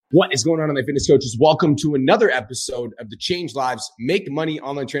What is going on, online fitness coaches? Welcome to another episode of the Change Lives, Make Money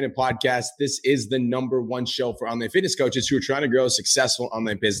Online Training Podcast. This is the number one show for online fitness coaches who are trying to grow a successful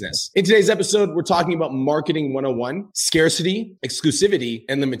online business. In today's episode, we're talking about marketing 101, scarcity, exclusivity,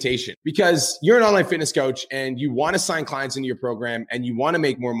 and limitation. Because you're an online fitness coach and you want to sign clients into your program and you want to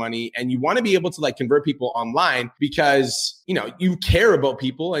make more money and you want to be able to convert people online because you care about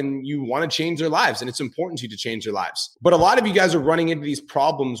people and you want to change their lives and it's important to you to change their lives. But a lot of you guys are running into these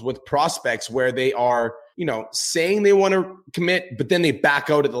problems with prospects where they are saying they want to commit, but then they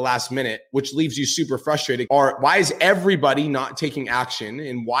back out at the last minute, which leaves you super frustrated. Or why is everybody not taking action?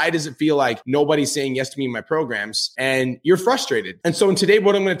 And why does it feel like nobody's saying yes to me in my programs? And you're frustrated. And so today,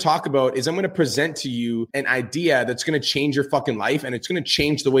 what I'm going to talk about is I'm going to present to you an idea that's going to change your fucking life. And it's going to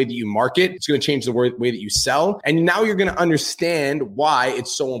change the way that you market. It's going to change the way that you sell. And now you're going to understand why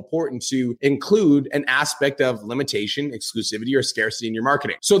it's so important to include an aspect of limitation, exclusivity, or scarcity in your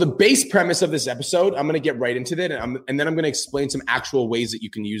marketing. So the base premise of this episode, I'm going to get right into that. And then I'm going to explain some actual ways that you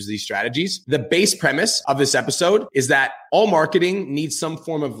can use these strategies. The base premise of this episode is that all marketing needs some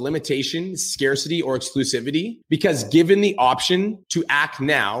form of limitation, scarcity, or exclusivity, because given the option to act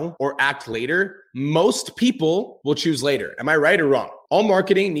now or act later, most people will choose later. Am I right or wrong? All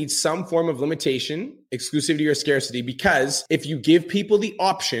marketing needs some form of limitation, exclusivity, or scarcity, because if you give people the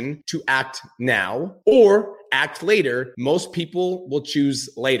option to act now or act later, most people will choose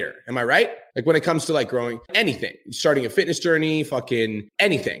later. Am I right? When it comes to growing anything, starting a fitness journey, fucking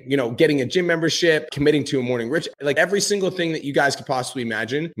anything, getting a gym membership, committing to a morning ritual, every single thing that you guys could possibly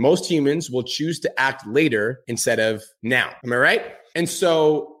imagine, most humans will choose to act later instead of now. Am I right? And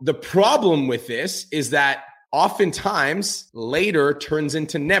so the problem with this is that oftentimes later turns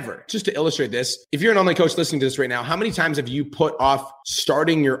into never. Just to illustrate this, if you're an online coach listening to this right now, how many times have you put off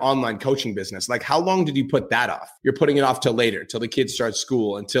starting your online coaching business? How long did you put that off? You're putting it off till later, till the kids start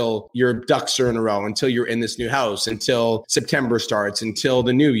school, until your ducks are in a row, until you're in this new house, until September starts, until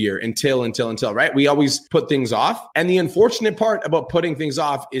the new year, until, right? We always put things off. And the unfortunate part about putting things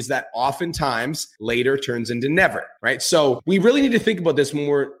off is that oftentimes later turns into never, right? So we really need to think about this when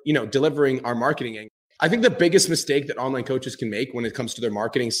we're, delivering our marketing. I think the biggest mistake that online coaches can make when it comes to their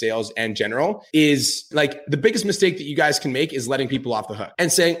marketing, sales, and general is the biggest mistake that you guys can make is letting people off the hook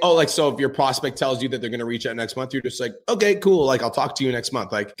and saying, so if your prospect tells you that they're going to reach out next month, you're just okay, cool. I'll talk to you next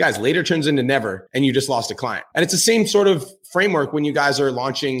month. Guys, later turns into never and you just lost a client. And it's the same sort of framework when you guys are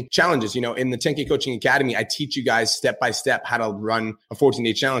launching challenges. In the 10K Coaching Academy, I teach you guys step by step how to run a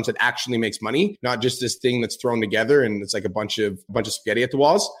 14-day challenge that actually makes money, not just this thing that's thrown together and it's a bunch of spaghetti at the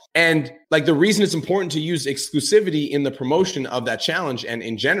walls. And the reason it's important to use exclusivity in the promotion of that challenge and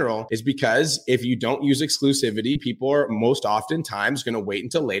in general is because if you don't use exclusivity, people are most oftentimes going to wait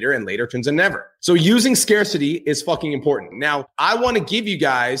until later, and later turns into never. So using scarcity is fucking important. Now, I want to give you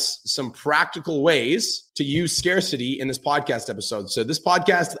guys some practical ways to use scarcity in this podcast episode. So this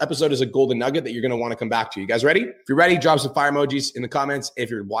podcast episode is a golden nugget that you're going to want to come back to. You guys ready? If you're ready, drop some fire emojis in the comments. If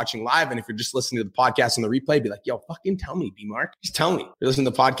you're watching live and if you're just listening to the podcast on the replay, be like, yo, fucking tell me, B-Mark. Just tell me. If you're listening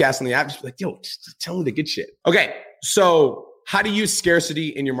to the podcast on the app, just be like, yo, just tell me the good shit. Okay, so how to use scarcity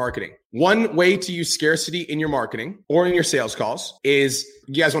in your marketing. One way to use scarcity in your marketing or in your sales calls is,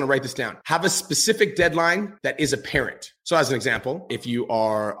 you guys want to write this down, have a specific deadline that is apparent. So as an example, if you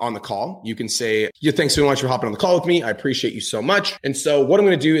are on the call, you can say, thanks so much for hopping on the call with me. I appreciate you so much. And so what I'm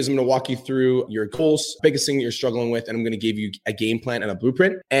going to do is I'm going to walk you through your goals, biggest thing that you're struggling with, and I'm going to give you a game plan and a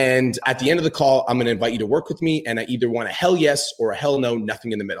blueprint. And at the end of the call, I'm going to invite you to work with me. And I either want a hell yes or a hell no,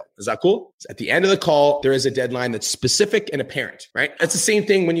 nothing in the middle. Is that cool? So at the end of the call, there is a deadline that's specific and apparent, right? It's the same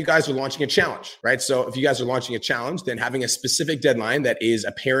thing when you guys are launching a challenge, right? So if you guys are launching a challenge, then having a specific deadline that is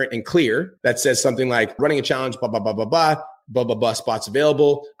apparent and clear that says something like running a challenge, blah, blah, blah, blah, blah, spots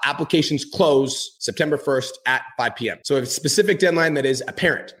available. Applications close September 1st at 5 p.m. So a specific deadline that is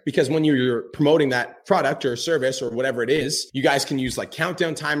apparent, because when you're promoting that product or service or whatever it is, you guys can use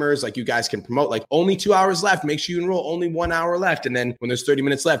countdown timers. You guys can promote only 2 hours left. Make sure you enroll, only 1 hour left. And then when there's 30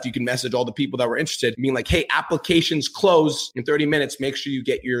 minutes left, you can message all the people that were interested, being like, hey, applications close in 30 minutes. Make sure you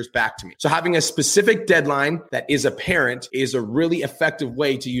get yours back to me. So having a specific deadline that is apparent is a really effective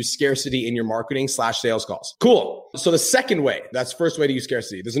way to use scarcity in your marketing / sales calls. Cool. So the second way, that's first way to use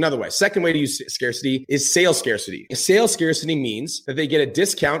scarcity. There's another way. Second way to use scarcity is sales scarcity. Sales scarcity means that they get a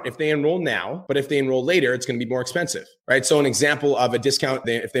discount if they enroll now, but if they enroll later, it's going to be more expensive, right? So an example of a discount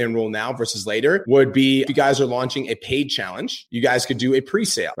if they enroll now versus later would be if you guys are launching a paid challenge, you guys could do a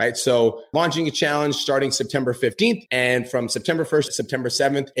pre-sale, right? So launching a challenge starting September 15th, and from September 1st to September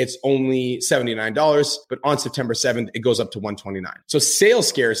 7th, it's only $79, but on September 7th, it goes up to $129. So sales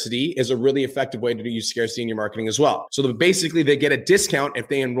scarcity is a really effective way to use scarcity in your marketing as well. So basically they get a discount if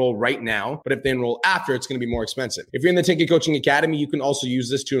they enroll right now, but if they enroll after, it's going to be more expensive. If you're in the 10K Coaching Academy, you can also use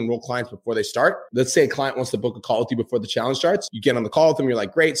this to enroll clients before they start. Let's say a client wants to book a call with you before the challenge starts. You get on the call with them. You're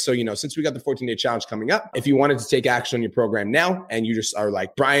like, great. So, since we got the 14-day challenge coming up, if you wanted to take action on your program now, and you just are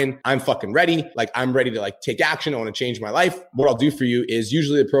like, Brian, I'm fucking ready. Like, I'm ready to take action. I want to change my life. What I'll do for you is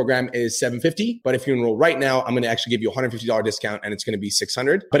usually the program is $750, but if you enroll right now, I'm going to actually give you a $150 discount and it's going to be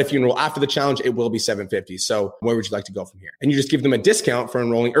 $600. But if you enroll after the challenge, it will be $750. So where would you like to go from here? And you just give them a discount for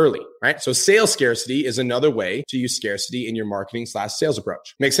enrolling early, right? So sales scarcity is another way to use scarcity in your marketing/sales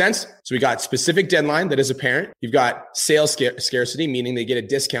approach. Make sense? So we got specific deadline that is apparent. You've got sales scarcity, meaning they get a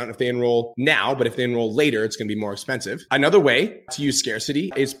discount if they enroll now, but if they enroll later, it's going to be more expensive. Another way to use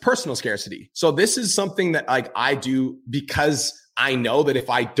scarcity is personal scarcity. So this is something that I do because I know that if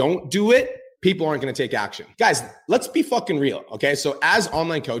I don't do it, people aren't going to take action. Guys, let's be fucking real. Okay. So as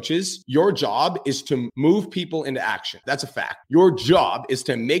online coaches, your job is to move people into action. That's a fact. Your job is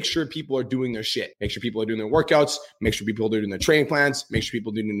to make sure people are doing their shit. Make sure people are doing their workouts, make sure people are doing their training plans, make sure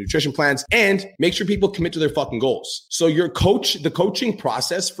people are doing their nutrition plans, and make sure people commit to their fucking goals. So the coaching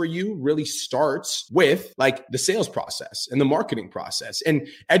process for you really starts with the sales process and the marketing process and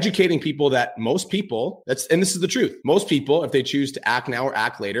educating people that most people, and this is the truth. Most people, if they choose to act now or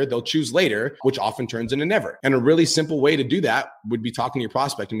act later, they'll choose later, which often turns into never. And a really simple way to do that would be talking to your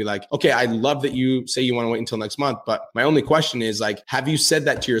prospect and be like, okay, I love that you say you want to wait until next month, but my only question is have you said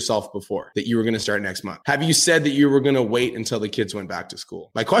that to yourself before, that you were going to start next month? Have you said that you were going to wait until the kids went back to school?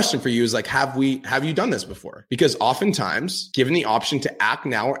 My question for you is have you done this before? Because oftentimes, given the option to act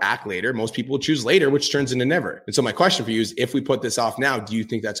now or act later, most people will choose later, which turns into never. And so my question for you is, if we put this off now, do you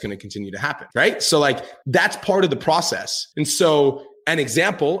think that's going to continue to happen? Right? So that's part of the process. And so an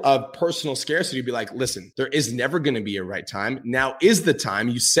example of personal scarcity would be listen, there is never going to be a right time. Now is the time.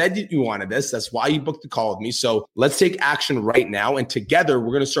 You said that you wanted this. That's why you booked the call with me. So let's take action right now. And together,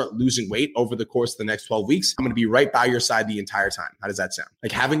 we're going to start losing weight over the course of the next 12 weeks. I'm going to be right by your side the entire time. How does that sound?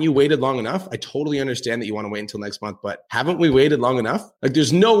 Haven't you waited long enough? I totally understand that you want to wait until next month, but haven't we waited long enough?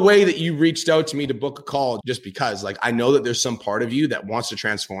 There's no way that you reached out to me to book a call just because I know that there's some part of you that wants to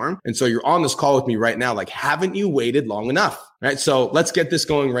transform. And so you're on this call with me right now. Haven't you waited long enough? Right. So let's get this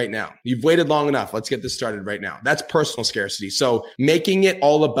going right now. You've waited long enough. Let's get this started right now. That's personal scarcity. So making it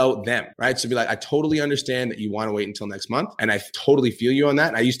all about them, right? So be I totally understand that you want to wait until next month. And I totally feel you on that.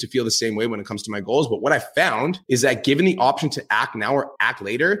 And I used to feel the same way when it comes to my goals. But what I found is that given the option to act now or act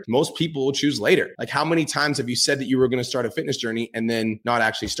later, most people will choose later. How many times have you said that you were going to start a fitness journey and then not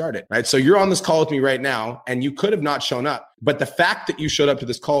actually start it, right? So you're on this call with me right now and you could have not shown up. But the fact that you showed up to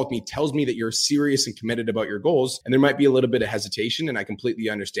this call with me tells me that you're serious and committed about your goals. And there might be a little bit of hesitation, and I completely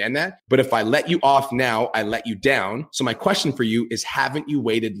understand that. But if I let you off now, I let you down. So my question for you is, haven't you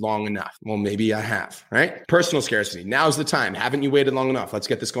waited long enough? Well, maybe I have, right? Personal scarcity. Now's the time. Haven't you waited long enough? Let's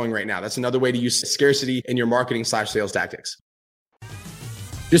get this going right now. That's another way to use scarcity in your marketing/sales tactics.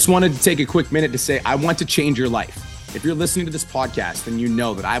 Just wanted to take a quick minute to say, I want to change your life. If you're listening to this podcast, then you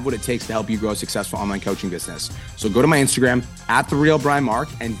know that I have what it takes to help you grow a successful online coaching business. So go to my Instagram @TheRealBrianMark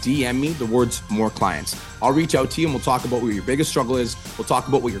and DM me the words "more clients." I'll reach out to you and we'll talk about what your biggest struggle is. We'll talk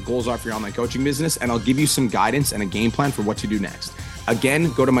about what your goals are for your online coaching business, and I'll give you some guidance and a game plan for what to do next.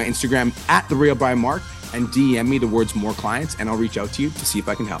 Again, go to my Instagram @TheRealBrianMark and DM me the words "more clients," and I'll reach out to you to see if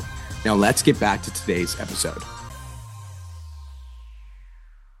I can help. Now let's get back to today's episode.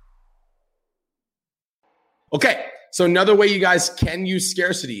 Okay. So another way you guys can use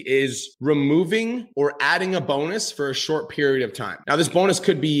scarcity is removing or adding a bonus for a short period of time. Now, this bonus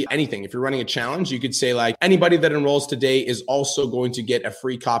could be anything. If you're running a challenge, you could say anybody that enrolls today is also going to get a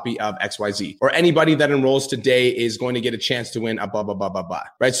free copy of XYZ, or anybody that enrolls today is going to get a chance to win a blah, blah, blah, blah, blah,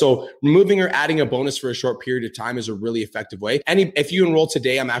 right? So removing or adding a bonus for a short period of time is a really effective way. And if you enroll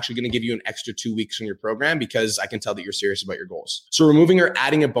today, I'm actually going to give you an extra 2 weeks on your program because I can tell that you're serious about your goals. So removing or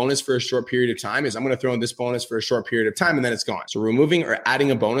adding a bonus for a short period of time is I'm going to throw in this bonus for a short period of time and then it's gone. So removing or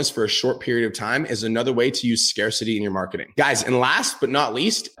adding a bonus for a short period of time is another way to use scarcity in your marketing. Guys, and last but not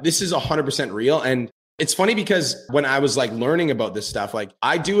least, this is 100% real. And it's funny because when I was learning about this stuff,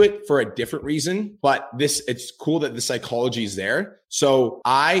 I do it for a different reason, but it's cool that the psychology is there. So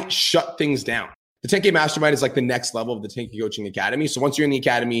I shut things down. The 10K mastermind is like the next level of the 10K coaching academy. So once you're in the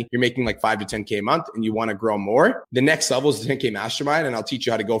academy, you're making like 5 to 10K a month and you want to grow more. The next level is the 10K mastermind. And I'll teach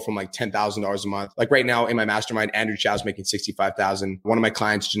you how to go from like $10,000 a month. Like right now in my mastermind, Andrew Chow's making 65,000. One of my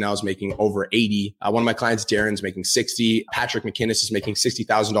clients, Janelle's making over 80. One of my clients, Darren's making 60. Patrick McKinnis is making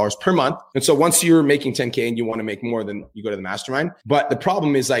 $60,000 per month. And so once you're making 10K and you want to make more, then you go to the mastermind. But the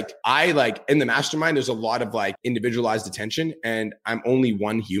problem is like, in the mastermind, there's a lot of like individualized attention and I'm only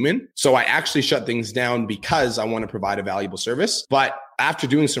one human. So I actually shut things down because I want to provide a valuable service. But after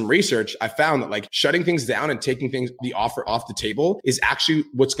doing some research, I found that like shutting things down and taking the offer off the table is actually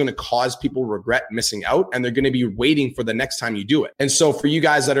what's going to cause people regret missing out. And they're going to be waiting for the next time you do it. And so for you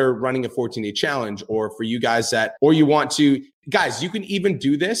guys that are running a 14-day challenge, or for you guys or you want to, guys, you can even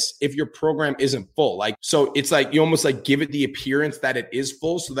do this if your program isn't full. Like, so it's like, you almost like give it the appearance that it is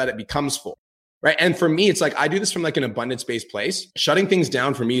full so that it becomes full. Right. And for me, it's like, I do this from like an abundance-based place. Shutting things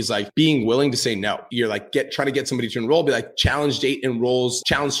down for me is like being willing to say no. You're like, try to get somebody to enroll, be like, challenge date enrolls,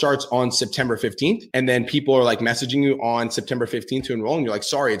 challenge starts on September 15th. And then people are like messaging you on September 15th to enroll. And you're like,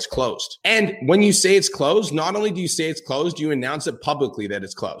 sorry, it's closed. And when you say it's closed, not only do you say it's closed, you announce it publicly that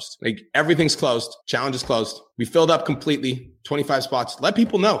it's closed. Like everything's closed. Challenge is closed. We filled up completely, 25 spots. Let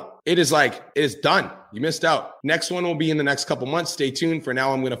people know. It is done. You missed out. Next one will be in the next couple months. Stay tuned. For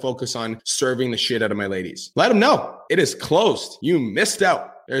now, I'm going to focus on serving the shit out of my ladies. Let them know it is closed. You missed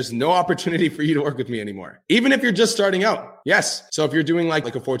out. There's no opportunity for you to work with me anymore. Even if you're just starting out. Yes. So if you're doing like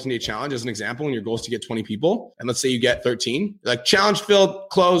a 14-day challenge as an example, and your goal is to get 20 people, and let's say you get 13, like challenge filled,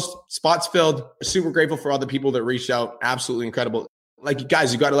 closed, spots filled. Super grateful for all the people that reached out. Absolutely incredible. Like,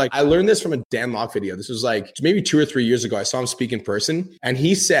 guys, you got to like, I learned this from a Dan Lok video. This was like maybe 2 or 3 years ago. I saw him speak in person and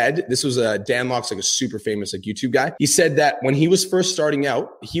he said, this was Dan Lok's like a super famous like YouTube guy. He said that when he was first starting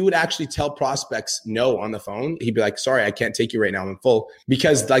out, he would actually tell prospects no on the phone. He'd be like, sorry, I can't take you right now. I'm full,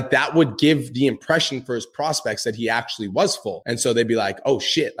 because like that would give the impression for his prospects that he actually was full. And so they'd be like, oh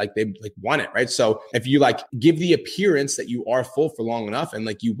shit, like they like want it. Right. So if you like give the appearance that you are full for long enough, and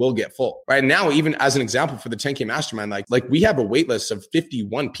like you will get full. Right now, even as an example for the 10K mastermind, like we have a wait list of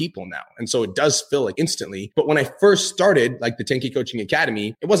 51 people now. And so it does fill like instantly. But when I first started like the 10K coaching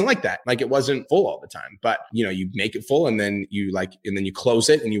academy, it wasn't like that. Like it wasn't full all the time, but you know, you make it full and then you close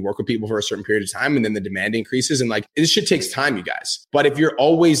it and you work with people for a certain period of time. And then the demand increases. And like, this shit takes time, you guys. But if you're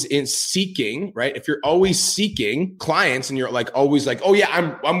always seeking, right? If you're always seeking clients and you're like, always like, oh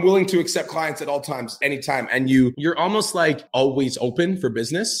yeah, I'm willing to accept clients at all times, anytime. And you're almost like always open for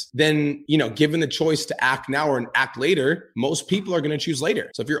business, then, you know, given the choice to act now or act later, most people are going to choose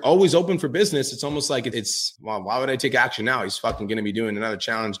later. So if you're always open for business, it's almost like well, why would I take action now? He's fucking going to be doing another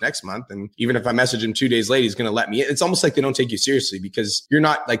challenge next month. And even if I message him 2 days late, he's going to let me in. It's almost like they don't take you seriously because you're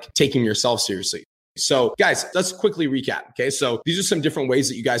not like taking yourself seriously. So guys, let's quickly recap. Okay. So these are some different ways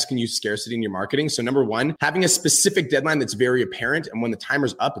that you guys can use scarcity in your marketing. So number one, having a specific deadline that's very apparent. And when the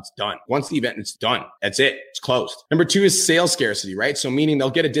timer's up, it's done. Once the event, it's done. That's it. It's closed. Number two is sales scarcity, right? So meaning they'll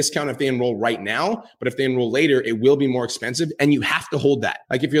get a discount if they enroll right now, but if they enroll later, it will be more expensive. And you have to hold that.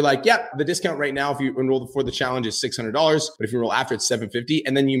 Like if you're like, yeah, the discount right now, if you enroll before the challenge is $600, but if you enroll after it's $750,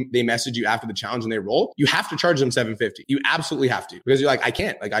 and then they message you after the challenge and they roll, you have to charge them $750. You absolutely have to, because you're like, I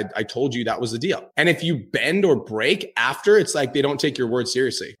can't, like I told you that was the deal. And if you bend or break after, it's like they don't take your word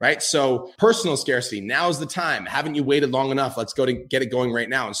seriously, right? So personal scarcity, now's the time. Haven't you waited long enough? Let's go to get it going right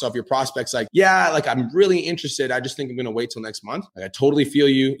now. And so if your prospect's like, yeah, like I'm really interested, I just think I'm going to wait till next month. Like I totally feel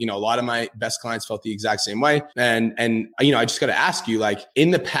you. You know, a lot of my best clients felt the exact same way. And you know, I just got to ask you, like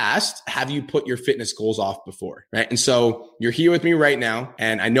in the past, have you put your fitness goals off before? Right. And so you're here with me right now.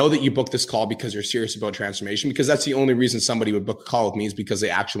 And I know that you booked this call because you're serious about transformation, because that's the only reason somebody would book a call with me, is because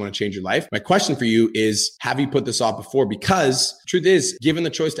they actually want to change your life. My question for you is, have you put this off before? Because the truth is, given the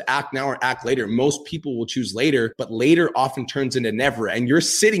choice to act now or act later, most people will choose later, but later often turns into never. And you're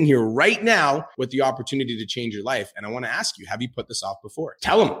sitting here right now with the opportunity to change your life. And I want to ask you, have you put this off before?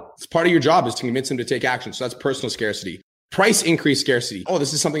 Tell them. It's part of your job, is to convince them to take action. So that's personal scarcity. Price increase scarcity. Oh,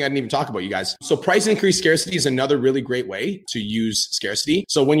 this is something I didn't even talk about, you guys. So price increase scarcity is another really great way to use scarcity.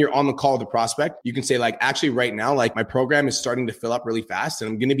 So when you're on the call with the prospect, you can say like, actually right now, like my program is starting to fill up really fast and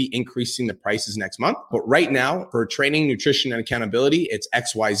I'm going to be increasing the prices next month. But right now for training, nutrition, and accountability, it's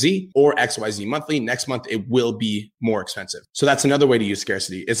XYZ or XYZ monthly. Next month, it will be more expensive. So that's another way to use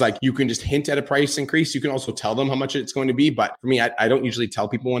scarcity. It's like, you can just hint at a price increase. You can also tell them how much it's going to be. But for me, I don't usually tell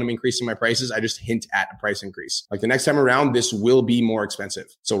people when I'm increasing my prices. I just hint at a price increase. Like the next time around, this will be more expensive.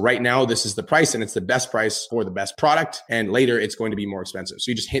 So right now, this is the price and it's the best price for the best product. And later it's going to be more expensive. So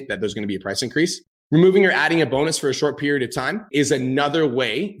you just hint that there's going to be a price increase. Removing or adding a bonus for a short period of time is another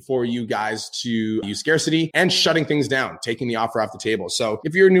way for you guys to use scarcity, and shutting things down, taking the offer off the table. So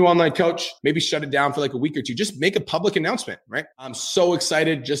if you're a new online coach, maybe shut it down for like a week or two. Just make a public announcement, right? I'm so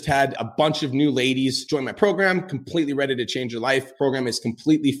excited. Just had a bunch of new ladies join my program, completely ready to change your life. Program is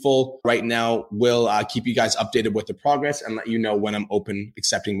completely full right now. We'll keep you guys updated with the progress and let you know when I'm open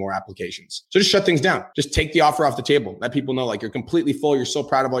accepting more applications. So just shut things down. Just take the offer off the table. Let people know like you're completely full. You're so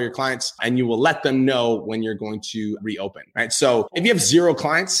proud of all your clients, and you will let them know when you're going to reopen, right? So if you have 0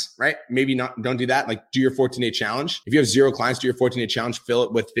 clients, right? Maybe don't do that. Like do your 14-day challenge. If you have 0 clients, do your 14-day challenge, fill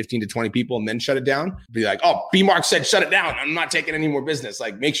it with 15 to 20 people and then shut it down. Be like, oh, B-Mark said, shut it down. I'm not taking any more business.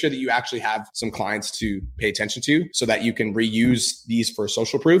 Like make sure that you actually have some clients to pay attention to so that you can reuse these for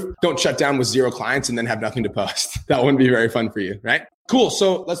social proof. Don't shut down with 0 clients and then have nothing to post. That wouldn't be very fun for you, right? Cool.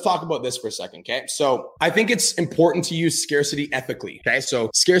 So let's talk about this for a second. Okay. So I think it's important to use scarcity ethically. Okay. So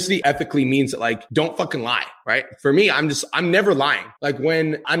scarcity ethically means that like, don't fucking lie, right? For me, I'm never lying. Like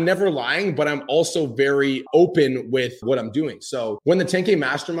when I'm never lying, but I'm also very open with what I'm doing. So when the 10K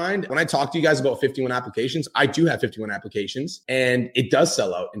mastermind, when I talk to you guys about 51 applications, I do have 51 applications and it does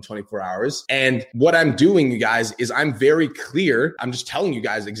sell out in 24 hours. And what I'm doing, you guys, is I'm very clear. I'm just telling you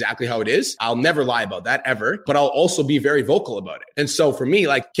guys exactly how it is. I'll never lie about that ever, but I'll also be very vocal about it. And so for me,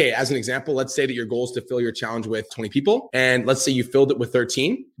 like, okay, as an example, let's say that your goal is to fill your challenge with 20 people. And let's say you filled it with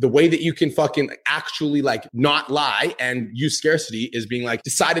 13. The way that you can fucking actually like not lie and use scarcity is being like,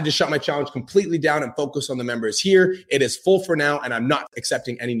 decided to shut my challenge completely down and focus on the members here. It is full for now. And I'm not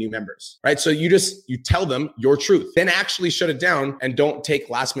accepting any new members, right? So you tell them your truth, then actually shut it down and don't take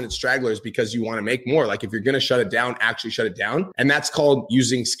last minute stragglers because you want to make more. Like if you're going to shut it down, actually shut it down. And that's called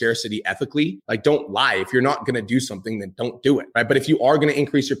using scarcity ethically. Like don't lie. If you're not going to do something, then don't do it, right? But if you are going to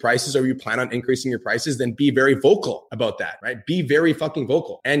increase your prices or you plan on increasing your prices, then be very vocal about that, right? Be very fucking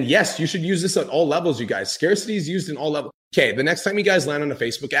vocal. And yes, you should use this at all levels, you guys. Scarcity is used in all levels. Okay, the next time you guys land on a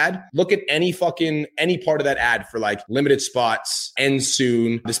Facebook ad, look at any part of that ad for like limited spots, end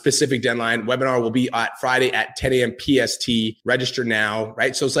soon, the specific deadline. Webinar will be at Friday at 10 a.m. PST. Register now,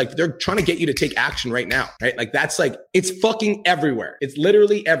 right? So it's like they're trying to get you to take action right now, right? Like that's like, it's fucking everywhere. It's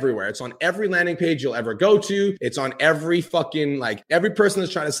literally everywhere. It's on every landing page you'll ever go to. It's on every fucking, like every person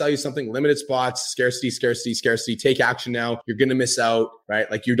that's trying to sell you something, limited spots, scarcity, take action now. You're going to miss out,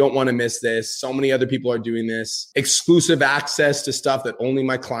 right? Like you don't want to miss this. So many other people are doing this. Exclusive access to stuff that only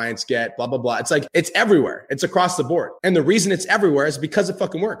my clients get, blah, blah, blah. It's like, it's everywhere. It's across the board. And the reason it's everywhere is because it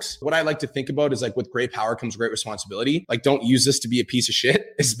fucking works. What I like to think about is like with great power comes great responsibility. Like don't use this to be a piece of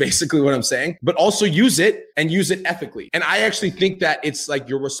shit is basically what I'm saying, but also use it and use it ethically. And I actually think that it's like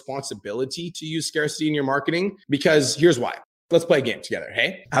your responsibility to use scarcity in your marketing, because here's why. Let's play a game together.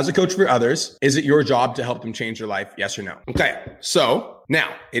 Hey, as a coach for others, is it your job to help them change their life? Yes or no? Okay. So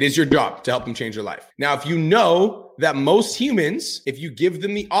now it is your job to help them change their life. Now, if you know that most humans, if you give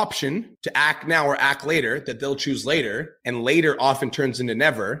them the option to act now or act later, that they'll choose later, and later often turns into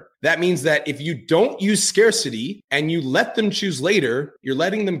never, that means that if you don't use scarcity and you let them choose later, you're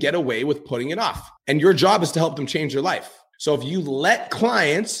letting them get away with putting it off. And your job is to help them change their life. So if you let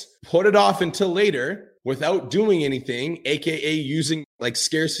clients put it off until later, without doing anything, AKA using like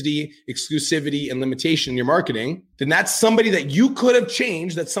scarcity, exclusivity, and limitation in your marketing, then that's somebody that you could have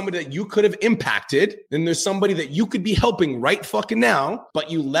changed. That's somebody that you could have impacted. Then there's somebody that you could be helping right fucking now, but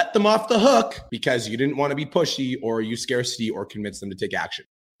you let them off the hook because you didn't want to be pushy or use scarcity or convince them to take action.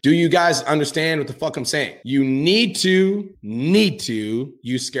 Do you guys understand what the fuck I'm saying? You need to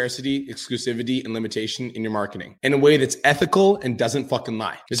use scarcity, exclusivity, and limitation in your marketing in a way that's ethical and doesn't fucking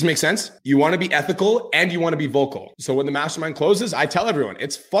lie. Does this make sense? You want to be ethical and you want to be vocal. So when the mastermind closes, I tell everyone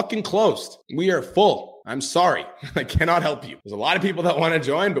it's fucking closed. We are full. I'm sorry. I cannot help you. There's a lot of people that want to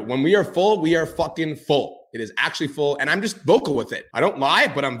join, but when we are full, we are fucking full. It is actually full. And I'm just vocal with it. I don't lie,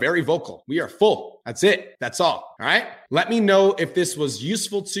 but I'm very vocal. We are full. That's it. That's all. All right. Let me know if this was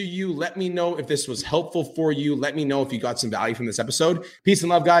useful to you. Let me know if this was helpful for you. Let me know if you got some value from this episode. Peace and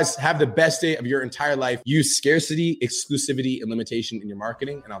love, guys. Have the best day of your entire life. Use scarcity, exclusivity, and limitation in your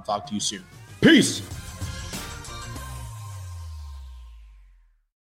marketing. And I'll talk to you soon. Peace.